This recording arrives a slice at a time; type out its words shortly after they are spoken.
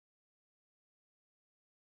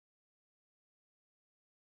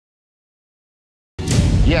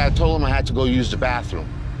Yeah, I told him I had to go use the bathroom.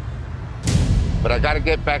 But I gotta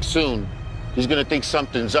get back soon. He's gonna think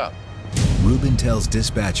something's up. Ruben tells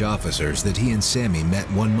dispatch officers that he and Sammy met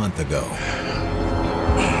 1 month ago.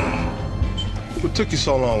 What took you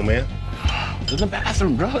so long, man? In the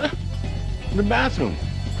bathroom, brother. In the bathroom.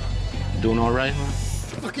 Doing all right, huh?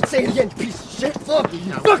 Fucking say it again, you piece of shit. Fuck you.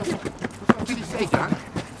 Fuck you. What did he say, Johnny?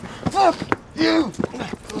 Fuck you.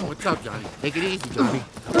 What's up, Johnny? Take it easy, Johnny.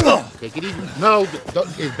 Take it easy. No,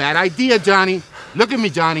 it's a bad idea, Johnny. Look at me,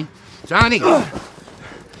 Johnny. Johnny. No.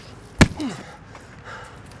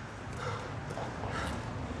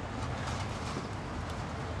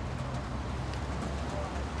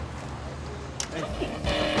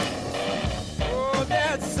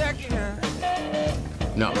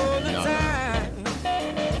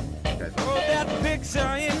 That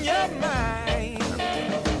picture in your mind.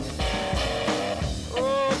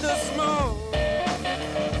 Oh, the smoke.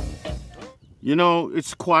 You know,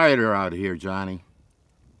 it's quieter out here, Johnny.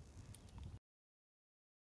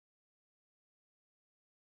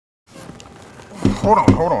 Hold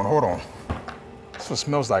on. This one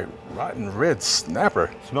smells like rotten red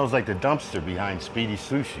snapper. Smells like the dumpster behind Speedy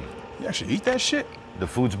Sushi. You actually eat that shit? The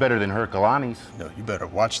food's better than Herculani's. No, you better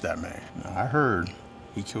watch that man. Now, I heard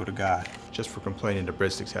he killed a guy just for complaining the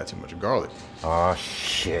breadsticks had too much garlic. Oh,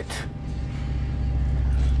 shit.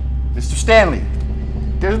 Mr. Stanley,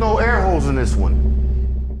 there's no air holes in this one.